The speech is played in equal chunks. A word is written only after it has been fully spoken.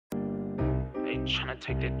they tryna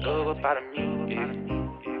take that love up out of me, yeah.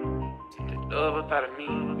 Take that love up out of me,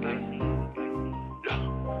 yeah.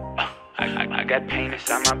 I got pain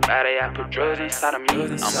inside my body, I put drugs inside of me.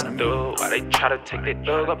 I'm a thug, why they try to take that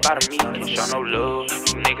love up out of me? Can't show no love,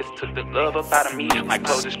 you niggas took the love up out of me. My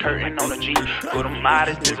clothes is curtain on the G, put them out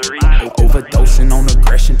as misery. Overdosing on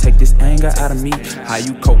aggression, take this anger out of me. How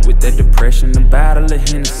you cope with that depression, the battle of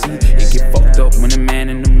Hennessy. It get fucked up when the man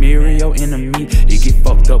in the mirror your enemy. It get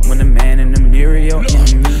fucked up when the man in the mirror your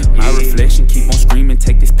enemy. My reflection keep on screaming,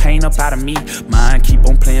 take this pain up out of me. Mine keep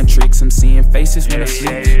on playing tricks, I'm seeing faces when I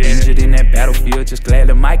sleep. Injured in that battlefield, just glad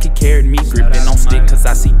the Mikey carried me. Gripping on stick cause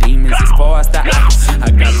I see demons as far as the eye.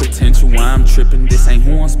 I got potential, why I'm tripping, this ain't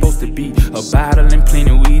who I'm supposed to be. A bottle and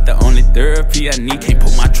plenty weed, the only therapy I need. Can't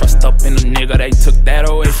put my trust up in a nigga, they took that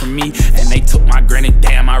away from me. And they took my granny,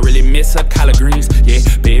 damn, I really miss her collard greens. Yeah,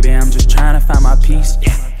 baby, I'm just trying to find my peace.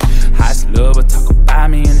 Yeah, highest lover, talk about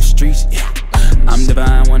me in the streets. Yeah, I'm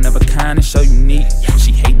divine, one of a kind and so unique.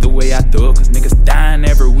 She hate the way I thug, cause niggas dying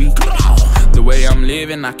every week. The way I'm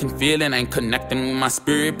living, I can feel it, ain't connecting with my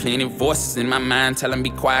spirit. Plenty voices in my mind telling me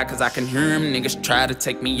quiet, cause I can hear them. Niggas try to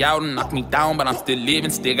take me out and knock me down, but I'm still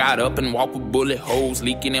living. Still got up and walk with bullet holes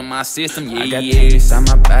leaking in my system. Yeah, I got pain inside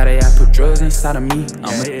my body, I put drugs inside of me.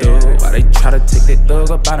 I'm a thug, why they try to take that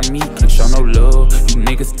thug up out of me? Can't show no love, you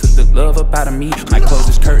niggas took the love up out of me. My clothes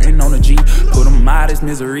is curtain on the G, put them out as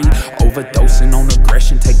misery. Overdosing on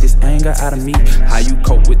aggression, take this anger out of me. How you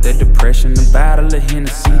cope with that depression, the battle of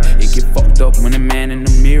Hennessy. It get fucked up when the man in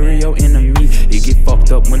the mirror your enemy. It get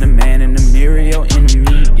fucked up when the man in the mirror your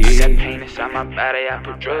enemy. Yeah, I got pain inside my body, I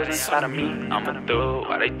put drugs inside of me. I'm a thug,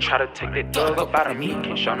 why they try to take that thug up out of me?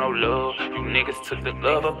 Can't show no love, you niggas took the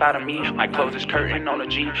love up out of me. My clothes is curtain on the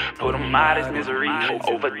G, put them out as misery.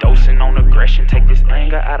 Overdosing on aggression, take this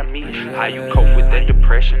anger out of me. How you cope with that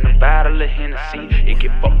depression, the battle of Hennessy. It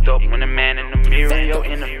get fucked up when the man in the mirror your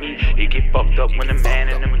enemy. It get fucked up when the man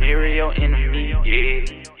in the mirror your enemy.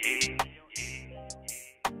 Yeah.